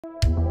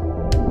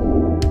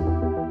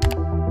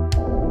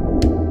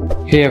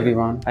Hey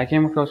everyone, I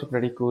came across a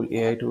pretty cool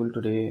AI tool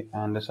today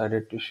and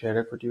decided to share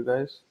it with you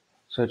guys.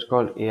 So it's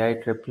called AI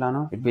Trip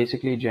Planner. It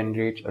basically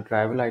generates a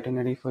travel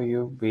itinerary for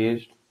you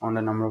based on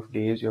the number of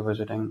days you're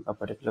visiting a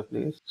particular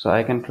place. So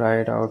I can try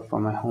it out for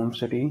my home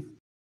city.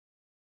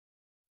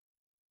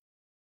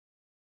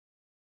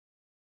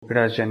 It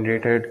has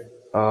generated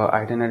a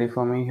itinerary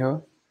for me here.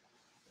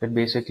 It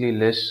basically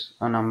lists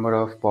a number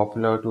of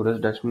popular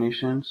tourist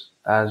destinations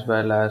as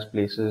well as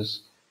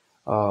places,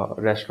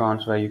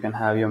 restaurants where you can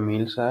have your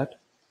meals at.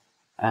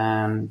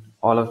 And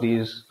all of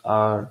these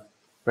are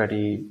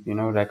pretty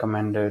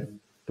recommended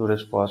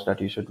tourist spots that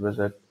you should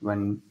visit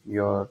when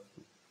you're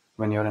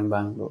in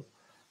Bangalore.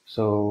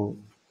 So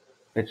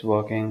it's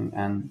working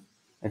and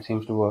it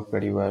seems to work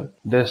pretty well.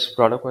 This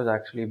product was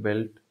actually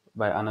built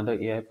by another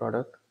AI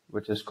product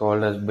which is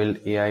called as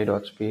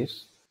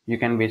BuildAI.space. You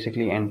can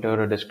basically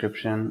enter a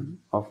description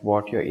of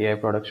what your AI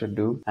product should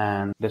do,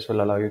 and this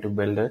will allow you to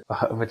build it,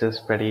 which is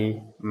pretty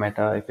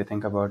meta if you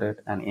think about it.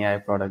 An AI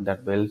product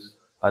that builds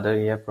other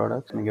AI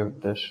products. Let me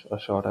give this a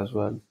shot as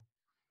well.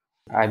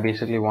 I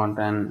basically want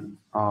an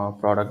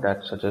product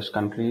that suggests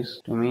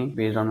countries to me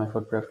based on my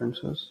food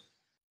preferences.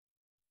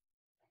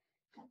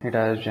 It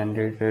has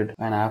generated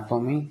an app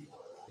for me.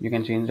 You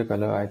can change the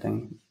color. I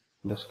think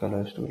this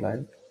color is too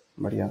light,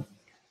 but yeah,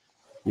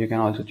 you can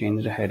also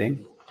change the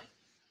heading.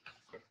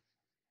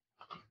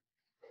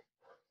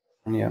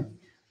 And yeah,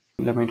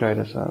 let me try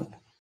this out.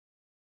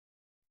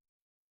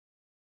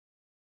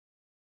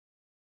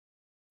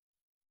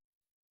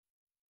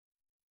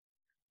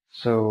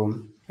 So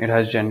it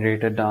has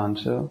generated the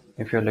answer.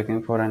 If you're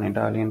looking for an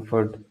Italian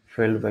food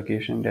filled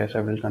vacation, there are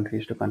several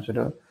countries to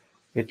consider: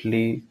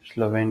 Italy,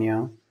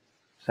 Slovenia,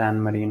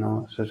 San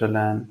Marino,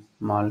 Switzerland,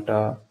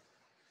 Malta.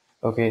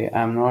 Okay,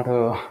 I'm not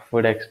a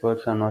food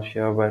expert, so I'm not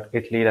sure, but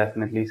Italy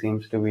definitely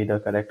seems to be the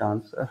correct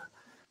answer.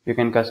 You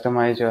can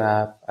customize your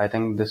app. I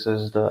think this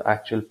is the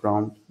actual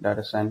prompt that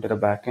is sent to the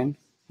backend.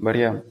 But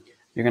yeah,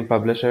 you can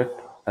publish it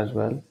as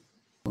well,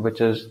 which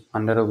is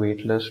under a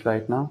wait list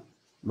right now.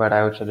 But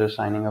I would suggest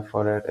signing up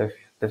for it if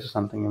this is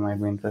something you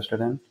might be interested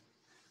in.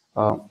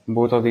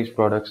 Both of these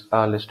products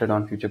are listed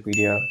on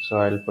Futurepedia, so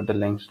I'll put the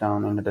links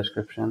down in the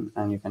description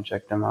and you can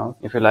check them out.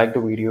 If you like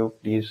the video,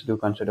 please do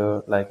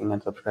consider liking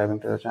and subscribing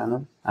to the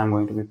channel. I'm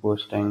going to be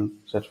posting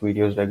such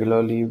videos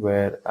regularly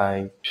where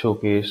I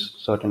showcase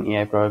certain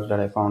AI products that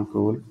I found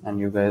cool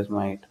and you guys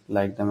might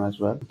like them as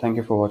well. Thank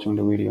you for watching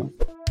the video.